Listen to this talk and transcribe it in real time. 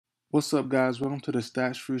What's up, guys? Welcome to the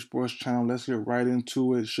Stats Free Sports channel. Let's get right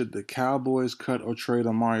into it. Should the Cowboys cut or trade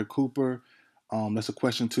Amari Cooper? That's a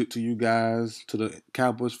question to you guys, to the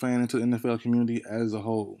Cowboys fan, and to the NFL community as a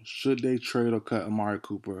whole. Should they trade or cut Amari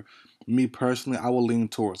Cooper? Me personally, I will lean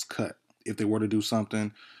towards cut if they were to do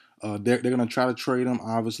something. They're going to try to trade him,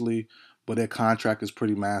 obviously, but their contract is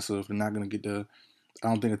pretty massive. They're not going to get the. I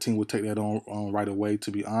don't think a team would take that on right away,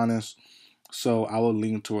 to be honest. So I would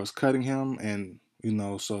lean towards cutting him, and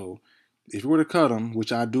so if you were to cut him,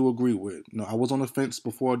 which I do agree with, I was on the fence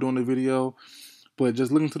before doing the video, but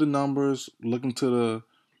just looking to the numbers, looking to the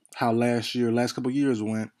how last couple of years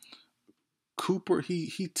went, Cooper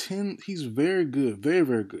he's very good, very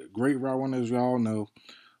very good, great route runner as y'all know,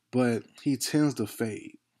 but he tends to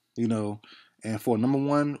fade, you know, and for a number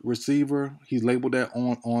one receiver, he's labeled that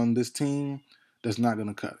on this team. That's not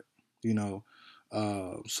gonna cut it, you know.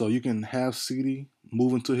 So you can have CD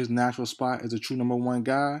move into his natural spot as a true number one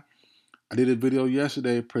guy. I did a video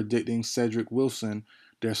yesterday predicting Cedric Wilson,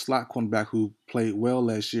 their slot cornerback who played well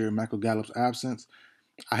last year in Michael Gallup's absence.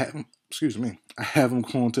 I have him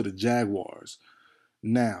going to the Jaguars.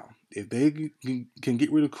 Now, if they can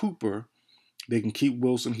get rid of Cooper, they can keep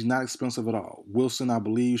Wilson. He's not expensive at all. Wilson, I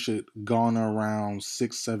believe, should garner around $6,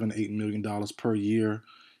 $7, $8 million per year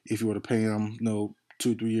if you were to pay him,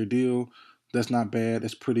 2-3 year deal. That's not bad.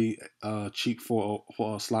 That's pretty cheap for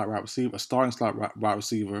a slot wide receiver, a starting slot wide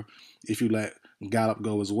receiver, if you let Gallup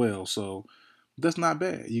go as well. So that's not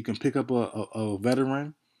bad. You can pick up a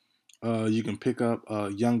veteran. You can pick up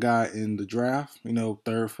a young guy in the draft,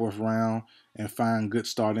 third, fourth round, and find good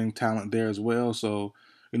starting talent there as well. So,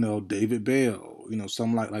 David Bell,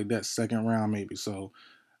 something like that, second round maybe. So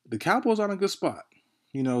the Cowboys are in a good spot,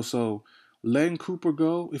 so letting Cooper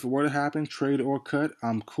go, if it were to happen, trade or cut,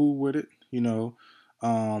 I'm cool with it,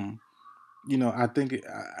 Um, I think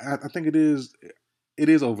it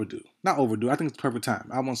is overdue. Not overdue. I think it's the perfect time.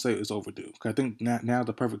 I won't say it's overdue. 'Cause I think now's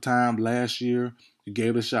the perfect time. Last year, you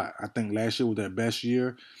gave it a shot. I think last year was their best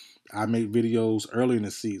year. I made videos early in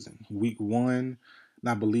the season, week 1, and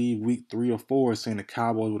I believe week 3 or 4, saying the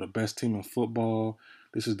Cowboys were the best team in football.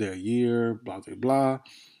 This is their year, blah, blah, blah.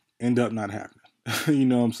 End up not happening. You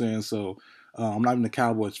know what I'm saying? So I'm not even a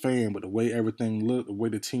Cowboys fan, but the way everything looked, the way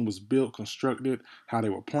the team was built, constructed, how they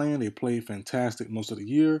were playing, they played fantastic most of the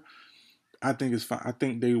year. I think it's fine. I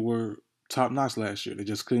think they were top notch last year. They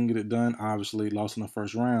just couldn't get it done. Obviously, lost in the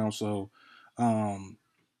first round. Um,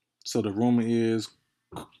 so the rumor is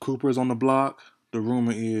Cooper's on the block. The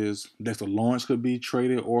rumor is Dexter Lawrence could be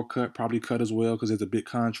traded or cut, probably cut as well because it's a big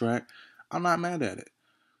contract. I'm not mad at it.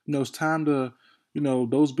 It's time to,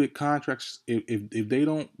 those big contracts. If they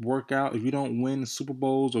don't work out, if you don't win Super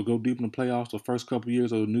Bowls or go deep in the playoffs the first couple of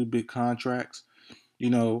years of new big contracts, you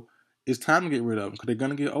know, it's time to get rid of them because they're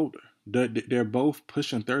gonna get older. They're both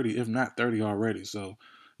pushing 30, if not 30 already. So,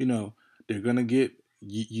 you know, they're gonna get.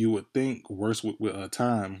 You would think worse with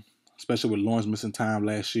time, especially with Lawrence missing time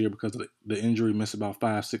last year because of the injury, missed about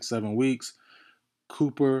 5, 6, 7 weeks.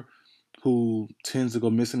 Cooper, who tends to go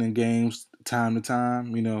missing in games time to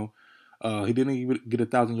time, he didn't even get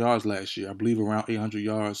 1,000 yards last year. I believe around 800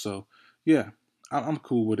 yards. So, yeah, I'm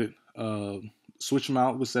cool with it. Switch him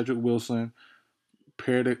out with Cedric Wilson.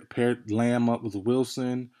 Pair Lamb up with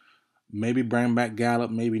Wilson. Maybe bring back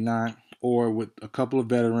Gallup, maybe not. Or with a couple of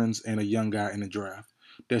veterans and a young guy in the draft.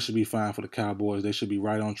 That should be fine for the Cowboys. They should be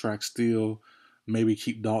right on track still. Maybe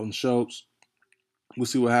keep Dalton Schultz. We'll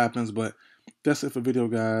see what happens. But that's it for the video,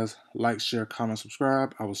 guys. Like, share, comment,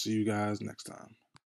 subscribe. I will see you guys next time.